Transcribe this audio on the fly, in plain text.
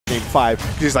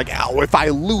F5. He's like, oh, if I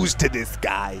lose to this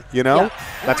guy, you know? Yeah.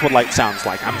 That's what Light sounds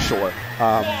like, I'm sure.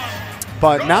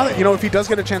 But now that, you know, if he does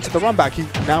get a chance at the run back, he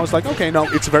now is like, okay, no,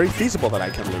 it's very feasible that I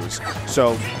can lose.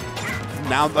 So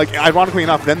now, like, ironically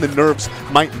enough, then the nerves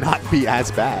might not be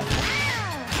as bad.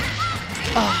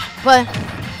 But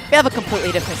we have a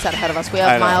completely different set ahead of us. We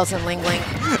have Myles and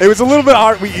LingLing. It was a little bit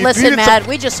hard. Listen, man,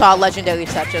 we just saw a legendary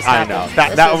set just happen.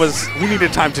 I know. We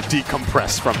needed time to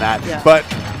decompress from that. Yeah. But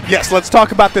yes, let's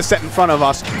talk about this set in front of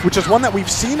us, which is one that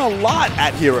we've seen a lot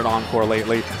at here at Encore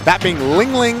lately. That being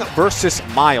LingLing versus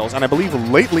Myles. And I believe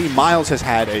lately Myles has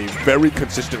had a very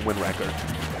consistent win record.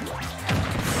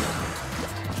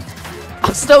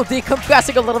 I'm still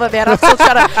decompressing a little bit, man. I'm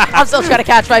still trying to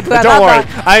catch my breath. Don't worry.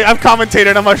 I've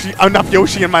commentated enough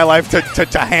Yoshi in my life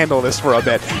to handle this for a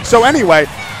bit. So anyway,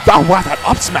 oh wow, that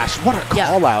up smash. What a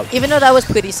call out. Even though that was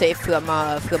pretty safe from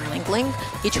LingLing,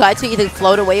 he tried to either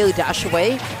float away or dash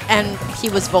away, and he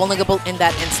was vulnerable in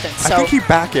that instant. So I think he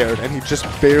back aired, and he just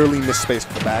barely misspaced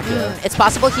the back air. It's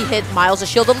possible he hit Myles'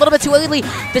 shield a little bit too early.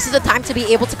 This is the time to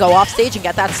be able to go off stage and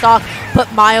get that stock, but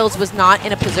Myles was not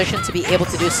in a position to be able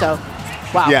to do so.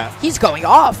 Wow, yeah. He's going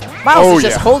off. Myles is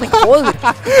just holding forward.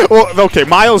 Well, okay,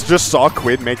 Myles just saw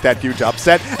Quid make that huge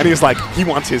upset, and he's like, he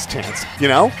wants his chance, you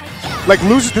know? Like,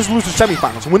 this loses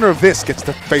semifinals. Winner of this gets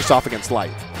to face off against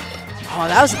Light. Oh,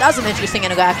 that was an interesting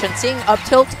interaction. Seeing up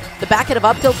tilt, the back hit of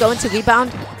up tilt go into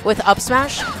rebound with up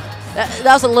smash, that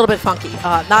was a little bit funky.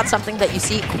 Not something that you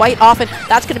see quite often.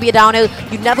 That's going to be a down air.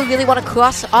 You never really want to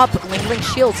cross up LingLing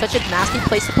shield. Such a nasty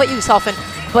place to put yourself in,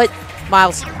 but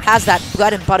Myles has that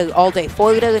bread and butter all day.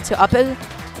 Forward air into up air.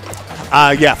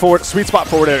 Yeah, sweet spot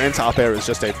forward air into up air is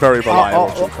just a very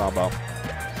reliable combo.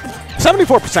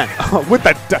 74% with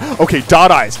that. Okay,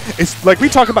 dot eyes. It's like we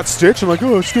talk about Stitch. I'm like,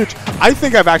 oh, Stitch. I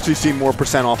think I've actually seen more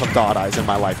 % off of dot eyes in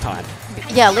my lifetime.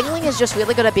 Yeah, LingLing is just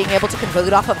really good at being able to convert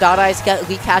it off of dot eyes, get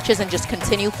recatches, and just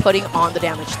continue putting on the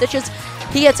damage. Stitches,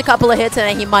 he gets a couple of hits and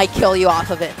then he might kill you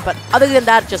off of it. But other than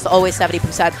that, just always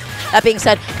 70%. That being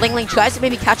said, LingLing tries to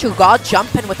maybe catch a raw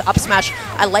jump in with up smash.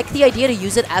 I like the idea to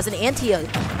use it as an anti-air,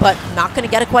 but not going to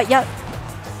get it quite yet.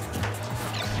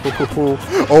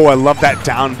 Oh, I love that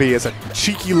down B as a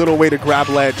cheeky little way to grab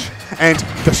ledge. And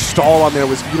the stall on there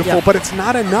was beautiful, but it's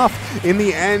not enough. In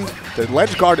the end, the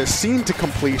ledge guard is seen to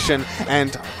completion,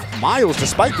 and Myles,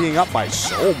 despite being up by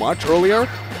so much earlier.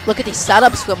 Look at these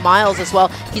setups for Myles as well.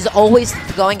 He's always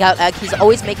going out egg. He's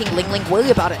always making LingLing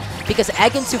worry about it, because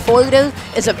egg into forward air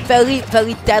is a very,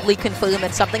 very deadly confirm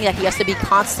and something that he has to be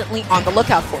constantly on the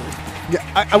lookout for.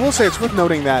 Yeah, I will say it's worth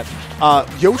noting that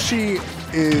Yoshi,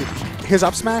 his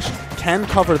up smash can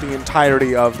cover the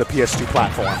entirety of the PS2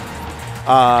 platform.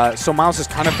 So Myles has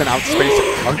kind of been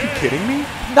outspaced. Are you kidding me?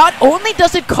 Not only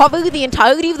does it cover the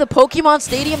entirety of the Pokemon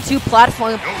Stadium 2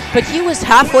 platform, but he was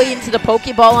halfway into the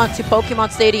Pokeball onto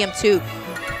Pokemon Stadium 2.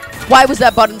 Why was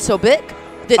that button so big?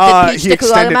 Did Peach stick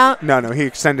her arm out? No, he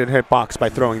extended hitbox by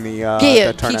throwing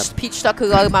the Peach stuck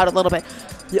her arm out a little bit.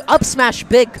 You up smash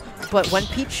big, but when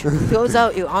Peach throws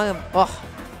out your arm,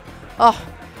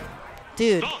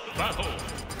 dude.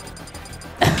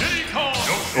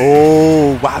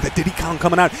 Oh, wow, the Diddy Kong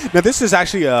coming out. Now, this is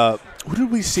actually who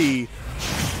did we see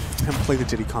him play the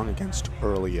Diddy Kong against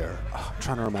earlier? Oh, I'm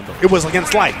trying to remember. It was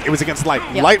against Light. It was against Light.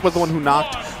 Yep. Light was the one who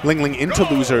knocked LingLing into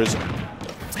losers.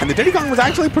 And the Diddy Kong was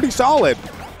actually pretty solid.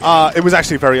 It was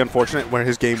actually very unfortunate where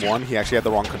his game 1, he actually had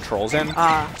the wrong controls in.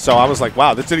 So I was like,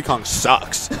 wow, this Diddy Kong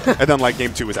sucks. And then, like,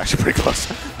 game 2 was actually pretty close.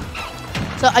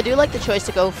 So I do like the choice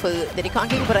to go for Diddy Kong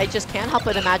King, but I just can't help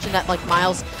but imagine that like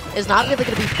Myles is not really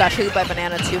going to be pressured by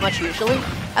Banana too much usually.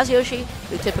 As Yoshi,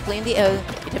 you're typically in the air.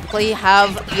 You typically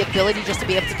have the ability just to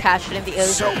be able to catch it in the air.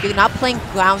 So you're not playing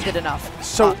grounded enough.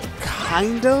 So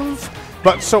kind of.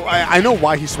 But so I know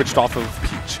why he switched off of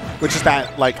Peach, which is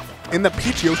that like in the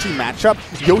Peach-Yoshi matchup,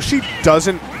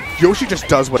 Yoshi just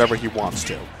does whatever he wants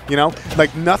to, you know?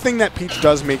 Like, nothing that Peach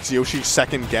does makes Yoshi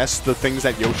second-guess the things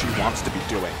that Yoshi wants to be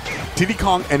doing. Diddy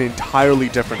Kong, an entirely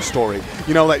different story.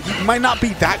 You know, like, he might not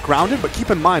be that grounded, but keep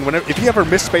in mind, if he ever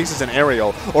misspaces an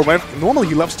aerial, or normally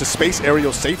he loves to space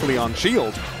aerial safely on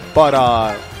shield, but,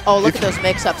 oh, look at those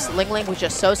mix-ups. LingLing was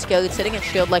just so skilled sitting in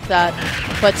shield like that.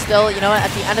 But still, you know what,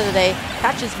 at the end of the day,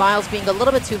 catches Myles being a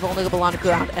little bit too vulnerable on the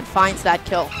ground and finds that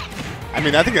kill. I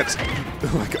mean, I think that's,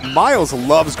 like, Myles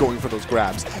loves going for those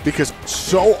grabs because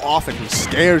so often he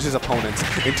scares his opponents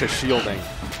into shielding.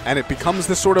 And it becomes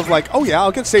this sort of like, oh yeah,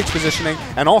 I'll get stage positioning,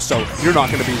 and also, you're not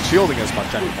going to be shielding as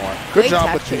much anymore. Good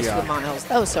job with the... Myles.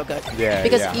 That was so good. Yeah,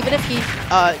 because even if he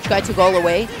tried to roll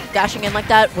away, dashing in like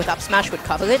that with up smash would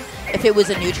cover it. If it was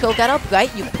a neutral get-up,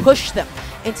 right, you push them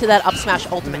into that up smash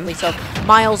ultimately. So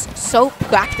Myles so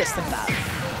practiced in that.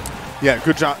 Yeah,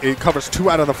 good job. It covers 2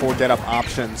 out of the 4 get-up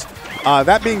options.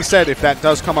 That being said, if that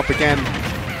does come up again,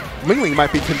 LingLing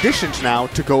might be conditioned now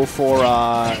to go for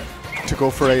a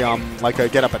like a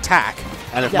get-up attack.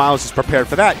 And if Myles is prepared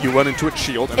for that, you run into its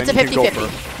shield, and then you can go for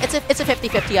it. It's a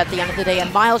 50-50 at the end of the day,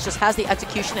 and Myles just has the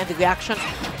execution and the reaction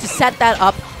to set that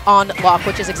up on lock,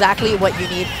 which is exactly what you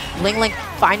need. LingLing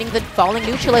finding the falling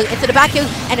neutral into the back heel,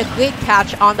 and a great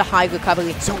catch on the high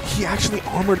recovery. So he actually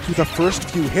armored through the first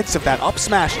few hits of that up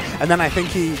smash, and then I think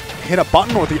he hit a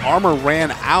button or the armor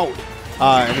ran out,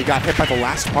 and he got hit by the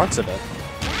last parts of it.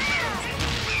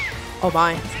 Oh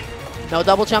my. No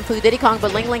double jump for Diddy Kong,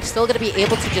 but LingLing's still going to be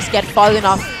able to just get far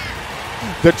enough.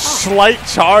 The slight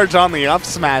charge on the up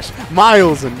smash,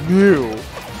 Myles knew.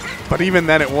 But even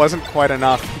then, it wasn't quite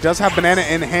enough. He does have banana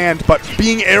in hand, but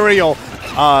being aerial,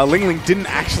 LingLing didn't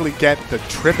actually get the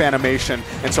trip animation,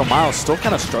 and so Myles still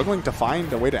kind of struggling to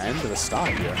find a way to end the stock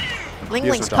here.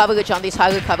 LingLing's coverage on these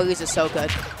high recoveries is so good.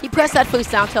 He pressed that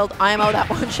first down tilt IMO. That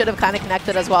one should have kind of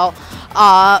connected as well.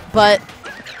 But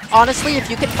honestly, if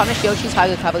you can punish Yoshi's high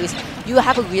recoveries, you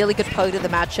have a really good part of the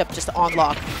matchup just on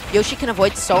lock. Yoshi can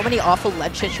avoid so many awful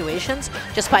ledge situations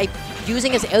just by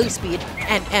using his air speed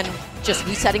and just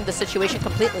resetting the situation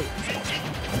completely.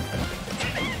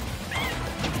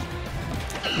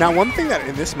 Now, one thing that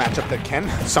in this matchup that can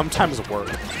sometimes work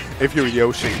if you're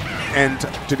Yoshi and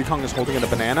Diddy Kong is holding in a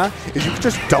banana is you can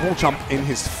just double jump in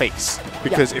his face.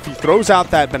 Because if he throws out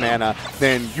that banana,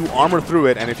 then you armor through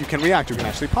it, and if you can react, you can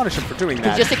actually punish him for doing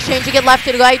that. Just exchanging it left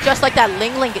and right, just like that.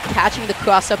 LingLing catching the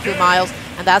cross up through Myles,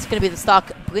 and that's going to be the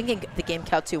stock, bringing the game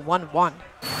count to 1-1.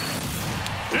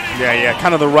 Yeah,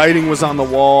 kind of the writing was on the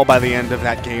wall by the end of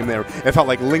that game there. It felt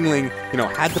like LingLing,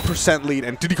 had the percent lead,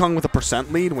 and Diddy Kong with a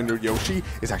percent lead when you're Yoshi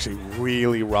is actually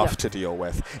really rough to deal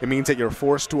with. It means that you're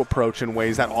forced to approach in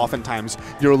ways that oftentimes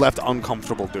you're left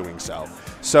uncomfortable doing so.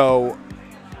 So,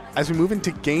 as we move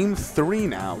into game 3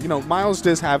 now, Myles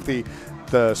does have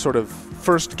the sort of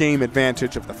first game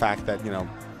advantage of the fact that,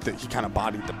 that he kind of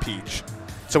bodied the Peach.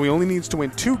 So he only needs to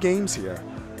win 2 games here.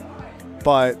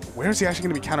 But where is he actually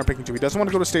going to be counterpicking to? He doesn't want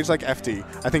to go to stage like FD.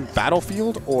 I think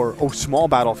Battlefield or Small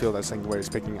Battlefield, I think where he's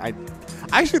picking. I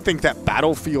actually think that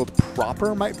Battlefield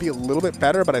proper might be a little bit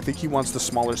better, but I think he wants the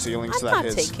smaller ceiling. I'm not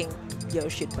taking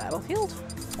Yoshi to Battlefield.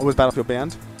 Oh, was Battlefield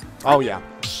banned? Oh, yeah.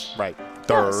 Right.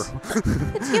 Yes.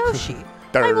 It's Yoshi.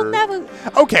 I will never.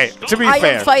 Okay, to be fair, I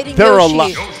am fighting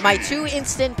Yoshi. My 2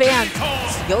 instant bans,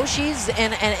 Yoshi's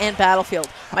and Battlefield.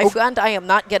 My friend, I am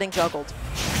not getting juggled.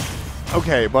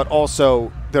 Okay, but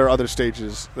also there are other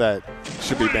stages that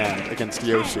should be banned against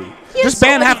Yoshi. Just so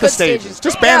ban half the stages.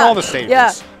 Just ban all the stages.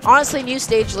 Yeah, honestly, new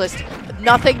stage list.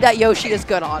 Nothing that Yoshi is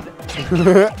good on.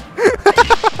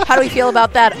 How do we feel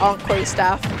about that, Encore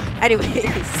staff?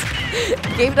 Anyways,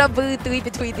 game number 3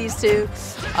 between these two.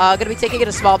 Going to be taking it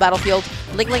a small battlefield.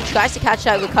 LingLing tries to catch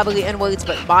that recovery inwards,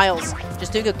 but Myles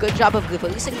just doing a good job of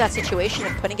reversing that situation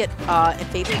and putting it in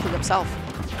favor for himself.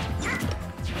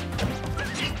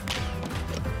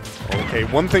 Okay,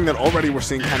 one thing that already we're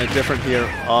seeing kind of different here,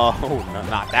 no,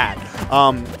 not that,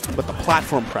 but the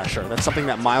platform pressure. That's something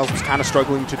that Myles was kind of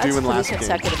struggling to do in last game.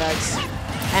 Consecutive eggs.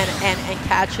 And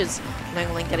catches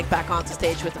LingLing getting back onto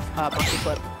stage with a monkey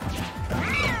flip.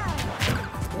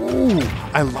 Ooh,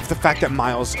 I love the fact that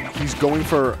Myles, he's going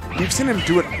for, we've seen him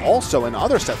do it also in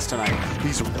other sets tonight,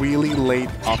 these really late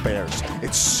up airs.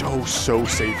 It's so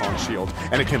safe on shield,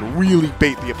 and it can really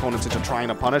bait the opponents into trying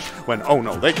to punish when, oh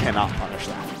no, they cannot punish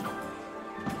that.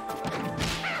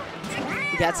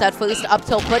 Gets that first up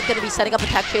tilt put, going to be setting up a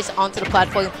tech chase onto the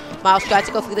platform. Myles tries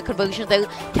to go through the conversion there.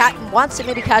 Cat wants to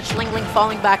maybe catch LingLing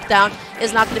falling back down,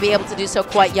 is not going to be able to do so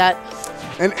quite yet.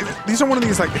 And these are one of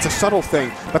these, like, it's a subtle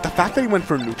thing, but the fact that he went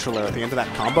for neutral air at the end of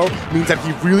that combo means that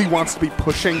he really wants to be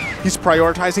pushing. He's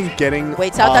prioritizing getting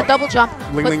waits out that double jump.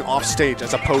 LingLing off stage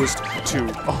as opposed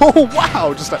to, oh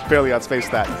wow, just barely outspaced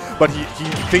that. But he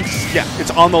thinks, yeah, it's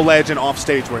on the ledge and off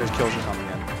stage where his kills are coming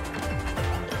in.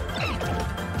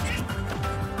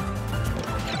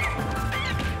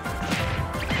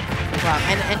 Wow,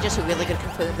 and just a really good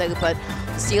confirm there, but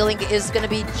ceiling is going to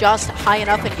be just high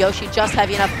enough and Yoshi just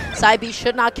heavy enough. Side B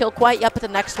should not kill quite yet, but the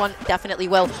next one definitely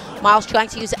will. Myles trying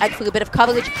to use egg for a bit of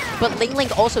coverage, but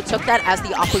LingLing also took that as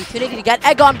the opportunity to get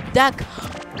egg on deck.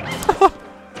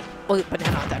 Well,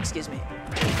 banana on deck, excuse me.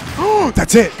 Oh,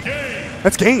 that's it.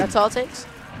 That's game. That's all it takes?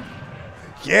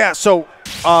 Yeah, so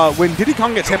when Diddy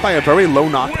Kong gets hit by a very low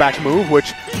knockback move,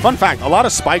 which, fun fact, a lot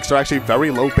of spikes are actually very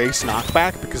low base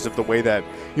knockback because of the way that,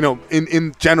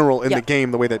 in general in the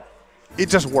game, the way that it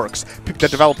just works. The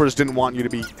developers didn't want you to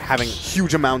be having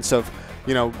huge amounts of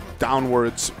you know,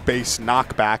 downwards base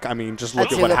knockback. I mean, just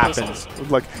look at what happens.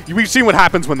 Like, we've seen what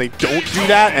happens when they don't do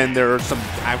that, and there are some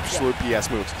absolute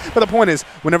BS moves. But the point is,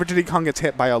 whenever Diddy Kong gets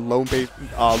hit by a low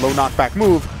knockback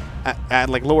move at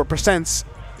like lower percents,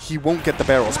 he won't get the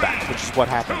barrels back, which is what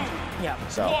happened. Yeah.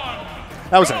 So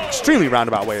that was an extremely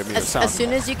roundabout way of me to sound. As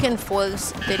soon as you can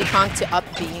force Diddy Kong to up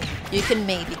B, you can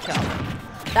maybe kill him.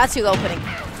 That's your opening.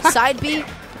 Side B,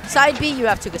 you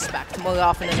have to respect. More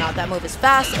often than not, that move is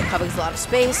fast. It covers a lot of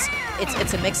space.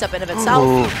 It's a mix-up in of itself.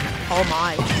 Ooh. Oh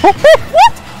my!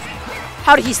 What?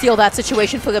 How did he steal that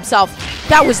situation for himself?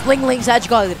 That was LingLing's edge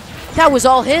guard. That was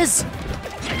all his.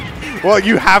 Well,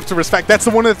 you have to respect. That's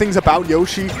one of the things about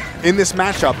Yoshi in this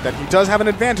matchup that he does have an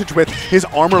advantage with. His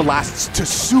armor lasts to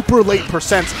super late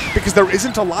percents because there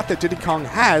isn't a lot that Diddy Kong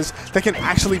has that can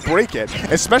actually break it.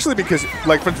 Especially because,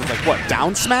 like, for instance, like what,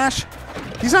 down smash?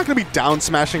 He's not going to be down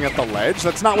smashing at the ledge.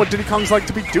 That's not what Diddy Kongs like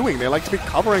to be doing. They like to be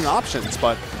covering options,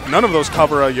 but none of those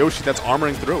cover a Yoshi that's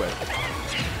armoring through it.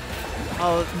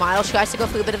 Oh, Myles tries to go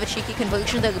for a bit of a cheeky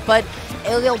conversion there, but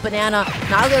aerial banana,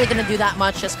 not really going to do that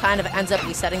much, just kind of ends up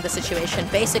resetting the situation.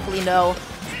 Basically no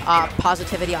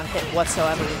positivity on hit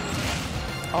whatsoever.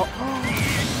 Oh.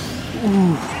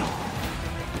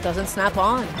 Ooh. Doesn't snap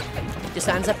on. Just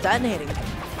ends up detonating.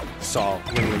 Saw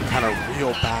LingLing kind of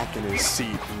reel back in his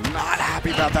seat, not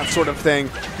happy about that sort of thing,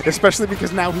 especially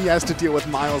because now he has to deal with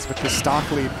Myles with his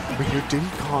stock lead. When you're Diddy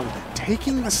Kong,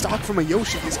 taking the stock from a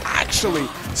Yoshi is actually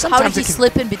sometimes. How did he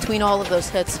slip in between all of those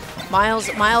hits?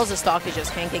 Myles' stock is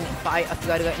just hanging by a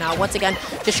thread right now. Once again,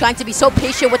 just trying to be so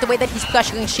patient with the way that he's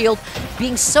pressuring shield,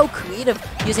 being so creative,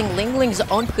 using LingLing's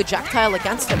own projectile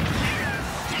against him.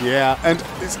 Yeah, and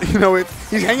you know,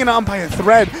 he's hanging on by a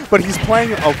thread, but he's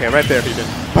playing. Okay, right there he did.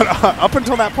 But up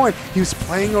until that point, he was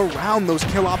playing around those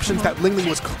kill options that LingLing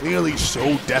was clearly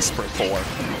so desperate for.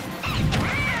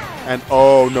 And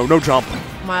oh no, no jump.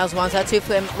 Myles wants that too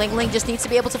for him. LingLing just needs to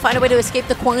be able to find a way to escape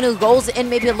the corner. Rolls in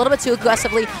maybe a little bit too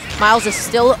aggressively. Myles is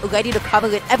still ready to cover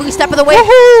it every step of the way.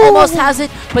 Almost has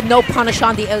it, but no punish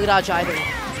on the air dodge either.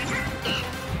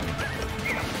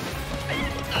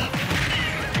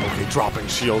 Dropping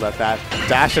shield at that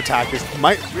dash attack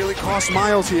might really cost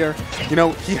Myles here. You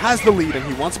know, he has the lead and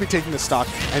he wants to be taking the stock,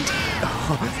 and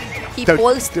he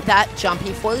forced that jump.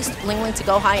 He forced LingLing to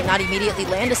go high and not immediately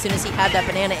land as soon as he had that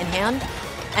banana in hand,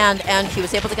 and he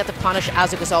was able to get the punish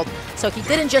as a result. So he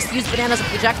didn't just use banana as a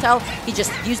projectile, he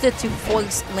just used it to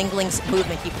force LingLing's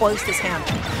movement. He forced his hand.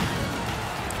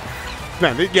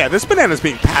 Man, yeah, this banana's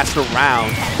being passed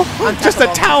around. Just a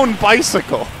town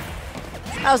bicycle.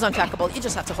 That was uncheckable. You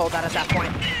just have to hold that at that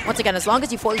point. Once again, as long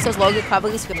as you force those low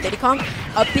recoveries from Diddy Kong,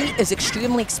 up B is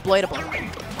extremely exploitable.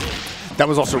 That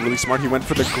was also really smart. He went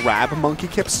for the grab monkey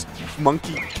kick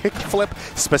flip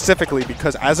specifically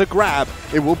because as a grab,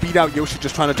 it will beat out Yoshi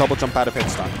just trying to double jump out of hit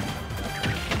stun.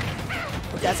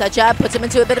 Gets that jab, puts him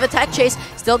into a bit of a tech chase.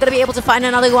 Still going to be able to find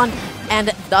another one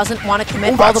and doesn't want to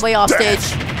commit all the way off stage.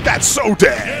 That's so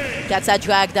dead. Gets that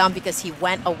drag down because he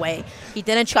went away. He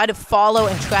didn't try to follow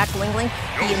and track LingLing.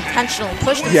 He intentionally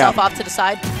pushed himself off to the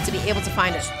side to be able to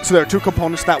find it. So there are two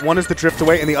components to that. One is the drift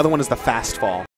away and the other one is the fast fall.